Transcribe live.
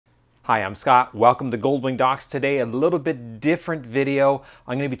Hi, I'm Scott. Welcome to Goldwing Docs. Today, a little bit different video.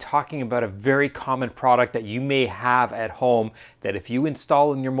 I'm going to be talking about a very common product that you may have at home that if you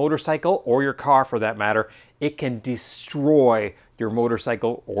install in your motorcycle or your car for that matter, it can destroy your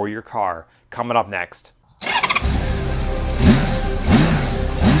motorcycle or your car. Coming up next.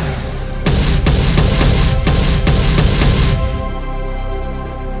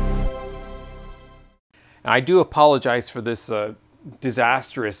 I do apologize for this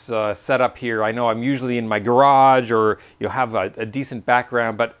disastrous setup here. I know I'm usually in my garage or you'll have a decent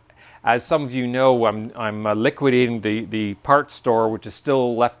background, but as some of you know, I'm liquidating the parts store, which is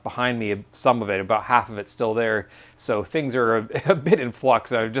still left behind me, some of it, about half of it's still there. So things are a bit in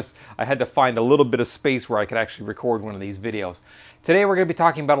flux. I had to find a little bit of space where I could actually record one of these videos. Today we're going to be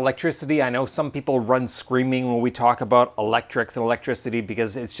talking about electricity. I know some people run screaming when we talk about electrics and electricity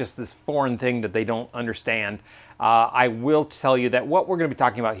because it's just this foreign thing that they don't understand. I will tell you that what we're going to be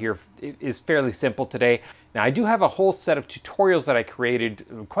talking about here is fairly simple today. Now, I do have a whole set of tutorials that I created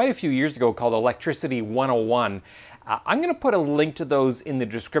quite a few years ago called Electricity 101. I'm going to put a link to those in the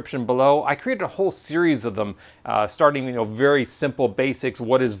description below. I created a whole series of them, starting, very simple basics,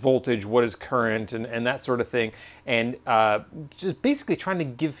 what is voltage, what is current, and that sort of thing, and just basically trying to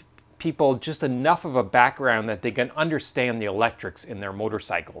give people just enough of a background that they can understand the electrics in their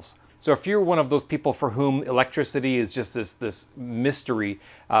motorcycles. So if you're one of those people for whom electricity is just this mystery,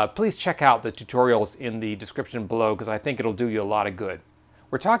 please check out the tutorials in the description below because I think it'll do you a lot of good.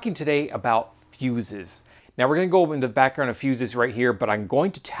 We're talking today about fuses. Now we're going to go into the background of fuses right here, but I'm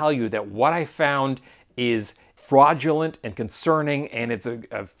going to tell you that what I found is fraudulent and concerning, and it's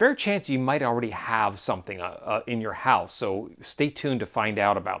a fair chance you might already have something in your house, so stay tuned to find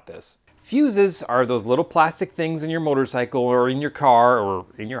out about this. Fuses are those little plastic things in your motorcycle or in your car or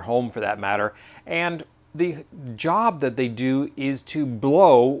in your home for that matter, and the job that they do is to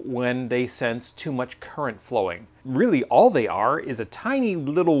blow when they sense too much current flowing. Really all they are is a tiny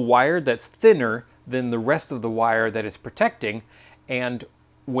little wire that's thinner than the rest of the wire that it's protecting, and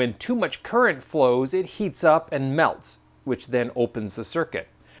when too much current flows it heats up and melts, which then opens the circuit.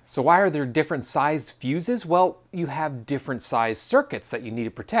 So why are there different sized fuses? Well, you have different sized circuits that you need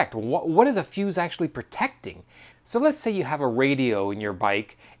to protect. What is a fuse actually protecting? So let's say you have a radio in your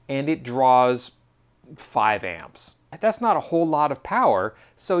bike and it draws 5 amps. That's not a whole lot of power,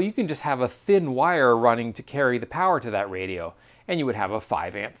 so you can just have a thin wire running to carry the power to that radio, and you would have a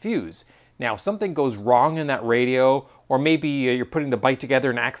 5 amp fuse. Now, if something goes wrong in that radio, or maybe you're putting the bike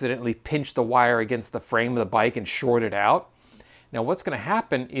together and accidentally pinch the wire against the frame of the bike and short it out. Now, what's going to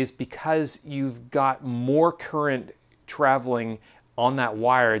happen is because you've got more current traveling on that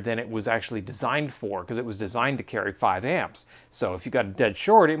wire than it was actually designed for, because it was designed to carry 5 amps. So if you got a dead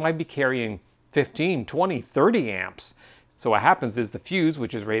short, it might be carrying 15, 20, 30 amps. So what happens is the fuse,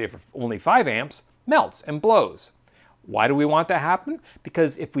 which is rated for only 5 amps, melts and blows. Why do we want that to happen?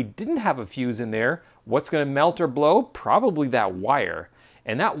 Because if we didn't have a fuse in there, what's going to melt or blow? Probably that wire.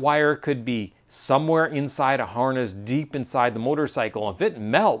 And that wire could be somewhere inside a harness deep inside the motorcycle. If it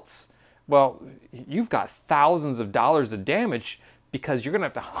melts, well, you've got thousands of dollars of damage because you're going to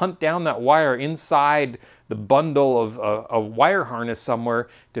have to hunt down that wire inside the bundle of a wire harness somewhere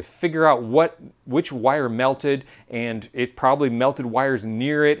to figure out which wire melted, and it probably melted wires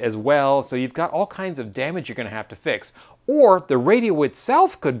near it as well. So you've got all kinds of damage you're going to have to fix. Or the radio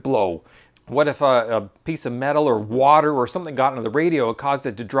itself could blow. What if a piece of metal or water or something got into the radio and caused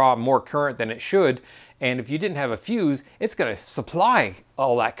it to draw more current than it should? And if you didn't have a fuse, it's going to supply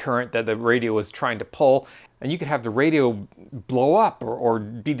all that current that the radio is trying to pull, and you could have the radio blow up or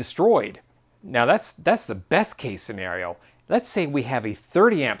be destroyed. Now that's the best case scenario. Let's say we have a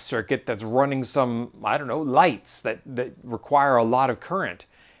 30 amp circuit that's running some, I don't know, lights that require a lot of current.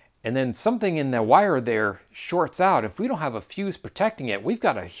 And then something in the wire there shorts out. If we don't have a fuse protecting it, we've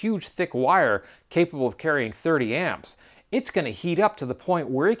got a huge thick wire capable of carrying 30 amps. It's going to heat up to the point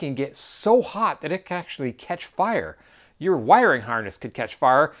where it can get so hot that it can actually catch fire. Your wiring harness could catch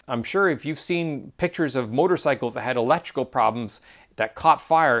fire. I'm sure if you've seen pictures of motorcycles that had electrical problems that caught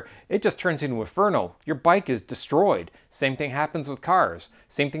fire, it just turns into inferno. Your bike is destroyed. Same thing happens with cars.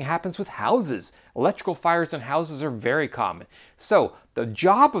 Same thing happens with houses. Electrical fires in houses are very common. So the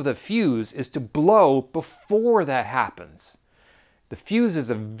job of the fuse is to blow before that happens. The fuse is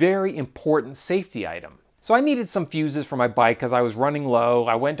a very important safety item. So I needed some fuses for my bike because I was running low.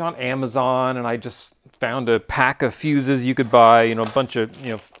 I went on Amazon and I just found a pack of fuses you could buy, a bunch of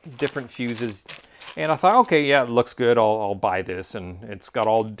different fuses. And I thought, okay, yeah, it looks good. I'll buy this. And it's got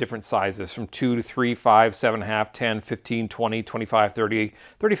all different sizes from 2 to 3, 5, 7.5, 10, 15, 20, 25, 30,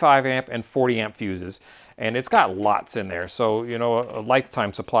 35 amp and 40 amp fuses. and it's got lots in there. So, you know, a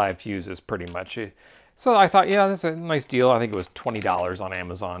lifetime supply of fuses pretty much. So I thought, yeah, that's a nice deal. I think it was $20 on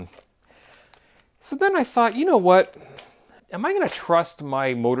Amazon. So then I thought, you know what? Am I going to trust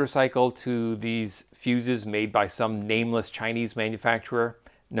my motorcycle to these fuses made by some nameless Chinese manufacturer?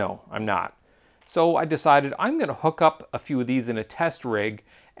 No, I'm not. So I decided I'm going to hook up a few of these in a test rig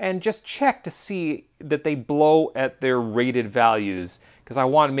and just check to see that they blow at their rated values, because I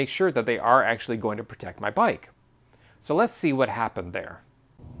want to make sure that they are actually going to protect my bike. So let's see what happened there.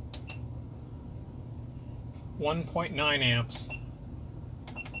 1.9 amps,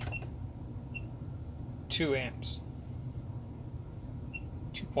 2 amps,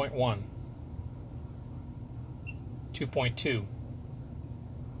 2.1, 2.2,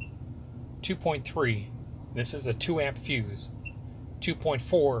 2.3, this is a 2 amp fuse,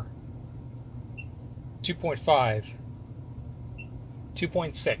 2.4, 2.5,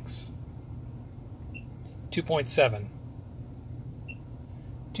 2.6, 2.7,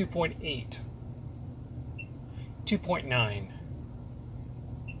 2.8, 2.9,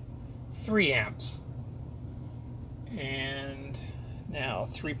 3 amps, and now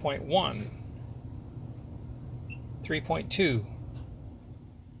 3.1, 3.2,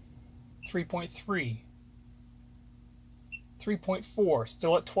 3.3, 3.4,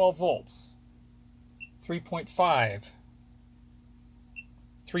 still at 12 volts, 3.5,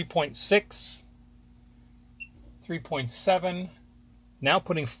 3.6, 3.7, now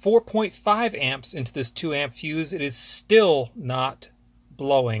putting 4.5 amps into this 2 amp fuse. It is still not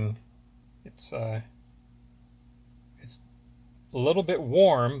blowing. It's a little bit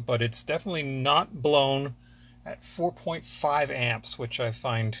warm, but it's definitely not blown at 4.5 amps, which I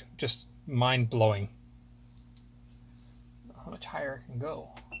find just mind-blowing. How much higher it can go.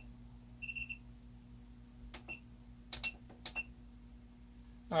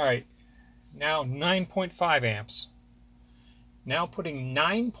 All right, now 9.5 amps. Now putting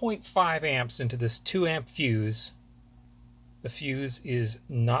 9.5 amps into this 2 amp fuse, the fuse is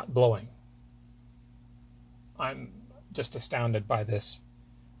not blowing. I'm just astounded by this.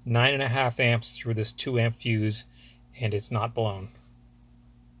 9.5 amps through this 2 amp fuse, and it's not blown.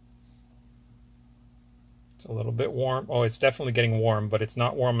 It's a little bit warm. Oh, it's definitely getting warm, but it's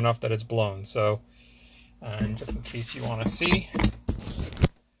not warm enough that it's blown. So, and just in case you want to see,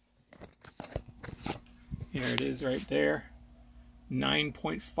 here it is right there.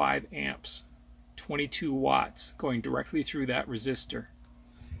 9.5 amps, 22 watts going directly through that resistor.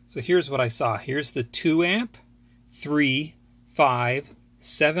 So here's what I saw. Here's the 2 amp, 3, 5,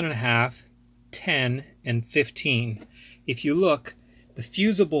 7.5, 10, and 15. If you look, the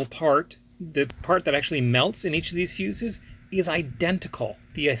fusible part, the part that actually melts in each of these fuses, is identical,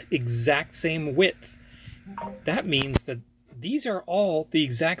 the exact same width. That means that these are all the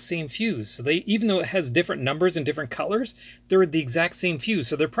exact same fuse. So they, even though it has different numbers and different colors, they're the exact same fuse.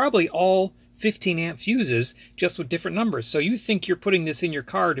 So they're probably all 15 amp fuses, just with different numbers. So you think you're putting this in your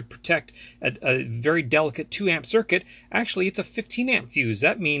car to protect a very delicate 2 amp circuit. Actually, it's a 15 amp fuse.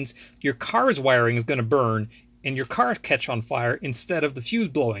 That means your car's wiring is going to burn and your car catch on fire instead of the fuse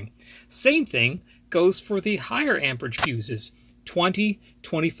blowing. Same thing goes for the higher amperage fuses. 20,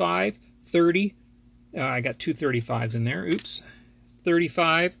 25, 30, I got two 35s in there, oops,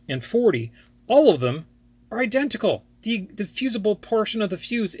 35 and 40. All of them are identical. The fusible portion of the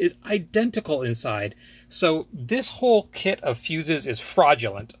fuse is identical inside. So this whole kit of fuses is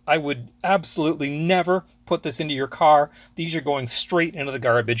fraudulent. I would absolutely never put this into your car. These are going straight into the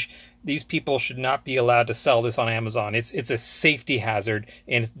garbage. These people should not be allowed to sell this on Amazon. It's a safety hazard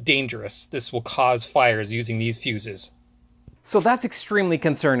and it's dangerous. This will cause fires using these fuses. So that's extremely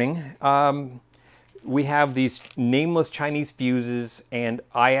concerning. We have these nameless Chinese fuses, and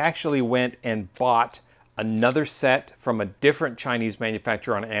I actually went and bought another set from a different Chinese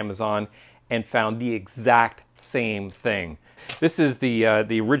manufacturer on Amazon and found the exact same thing. This is the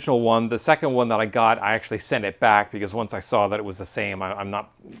original one. The second one that I got, I actually sent it back because once I saw that it was the same, I'm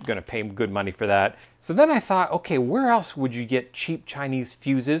not going to pay good money for that. So then I thought, okay, where else would you get cheap Chinese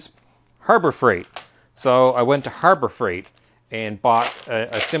fuses? Harbor Freight. So I went to Harbor Freight and bought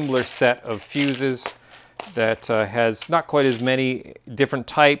a similar set of fuses that has not quite as many different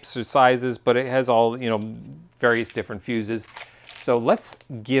types or sizes, but it has all, you know, various different fuses. So let's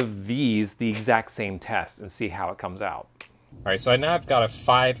give these the exact same test and see how it comes out. All right, so now I've got a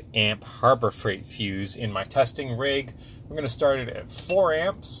 5 amp Harbor Freight fuse in my testing rig. We're going to start it at 4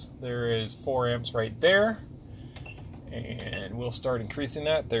 amps. There is 4 amps right there. And we'll start increasing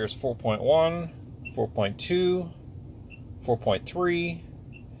that. There's 4.1, 4.2, 4.3,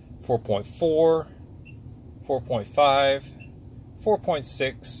 4.4, 4.5,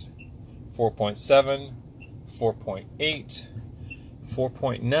 4.6, 4.7, 4.8,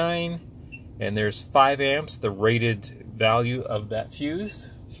 4.9, and there's 5 amps, the rated value of that fuse.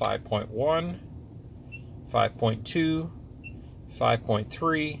 5.1, 5.2,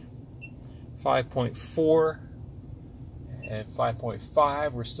 5.3, 5.4, and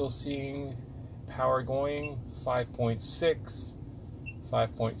 5.5. We're still seeing power going. 5.6,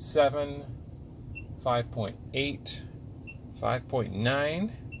 5.7, 5.8,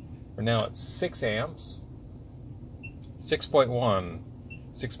 5.9. We're now at 6 amps. 6.1,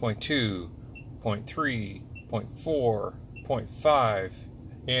 6.2, 0.3, 0.4, 0.5,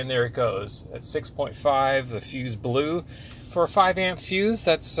 and there it goes. At 6.5, the fuse blew. For a 5 amp fuse,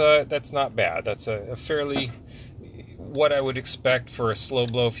 that's not bad. That's a fairly what I would expect for a slow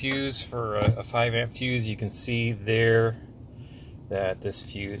blow fuse. For a 5 amp fuse, you can see there that this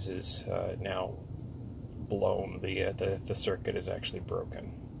fuse is now blown. The circuit is actually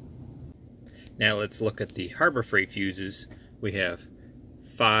broken. Now let's look at the Harbor Freight fuses. We have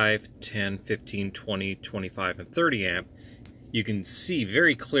 5, 10, 15, 20, 25, and 30 amp. You can see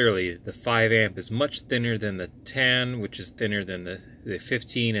very clearly the 5 amp is much thinner than the 10, which is thinner than the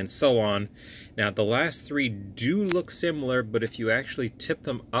 15, and so on. Now the last 3 do look similar, but if you actually tip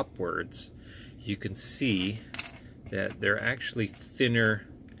them upwards, you can see that they're actually thinner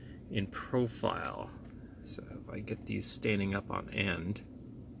in profile. So if I get these standing up on end,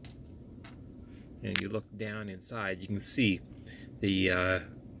 and you look down inside, you can see the,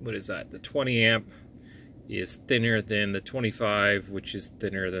 what is that, the 20 amp is thinner than the 25, which is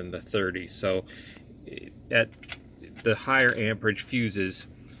thinner than the 30. So at the higher amperage fuses,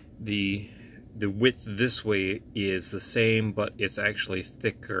 the width this way is the same, but it's actually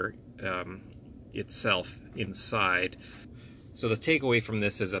thicker itself inside. So the takeaway from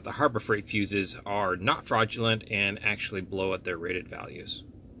this is that the Harbor Freight fuses are not fraudulent and actually blow at their rated values.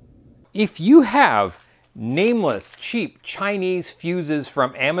 If you have nameless, cheap Chinese fuses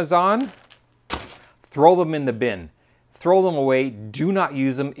from Amazon, throw them in the bin. Throw them away. Do not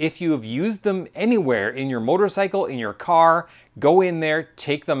use them. If you have used them anywhere, in your motorcycle, in your car, go in there,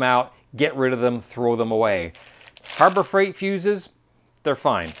 take them out, get rid of them, throw them away. Harbor Freight fuses, they're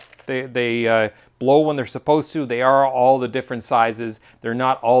fine. They blow when they're supposed to. They are all the different sizes. They're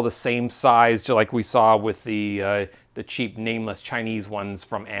not all the same size, just like we saw with the cheap nameless Chinese ones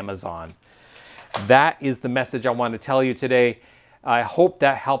from Amazon. That is the message I want to tell you today. I hope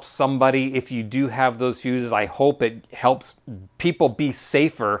that helps somebody. If you do have those fuses, I hope it helps people be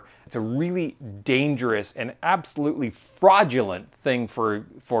safer. It's a really dangerous and absolutely fraudulent thing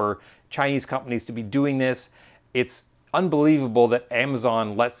for Chinese companies to be doing this. It's unbelievable that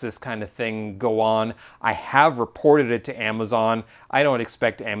Amazon lets this kind of thing go on. I have reported it to Amazon. I don't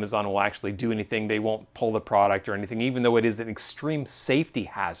expect Amazon will actually do anything. They won't pull the product or anything, even though it is an extreme safety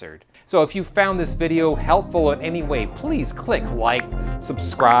hazard. So if you found this video helpful in any way, please click like,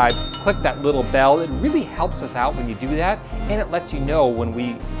 subscribe, click that little bell. It really helps us out when you do that, and it lets you know when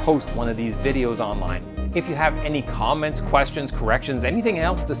we post one of these videos online. If you have any comments, questions, corrections, anything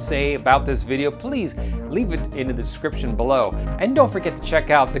else to say about this video, please leave it in the description below. And don't forget to check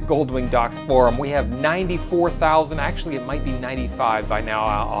out the Goldwing Docs forum. We have 94,000, actually it might be 95 by now,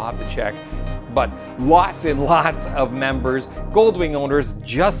 I'll have to check. But lots and lots of members, Goldwing owners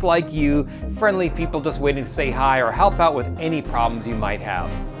just like you, friendly people just waiting to say hi or help out with any problems you might have.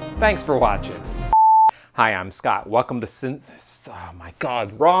 Thanks for watching. Hi, I'm Scott. Welcome to oh my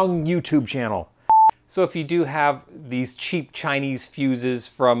God, wrong YouTube channel. So if you do have these cheap Chinese fuses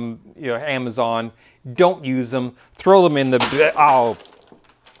from Amazon, don't use them. Throw them in the, oh,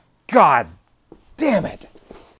 God damn it.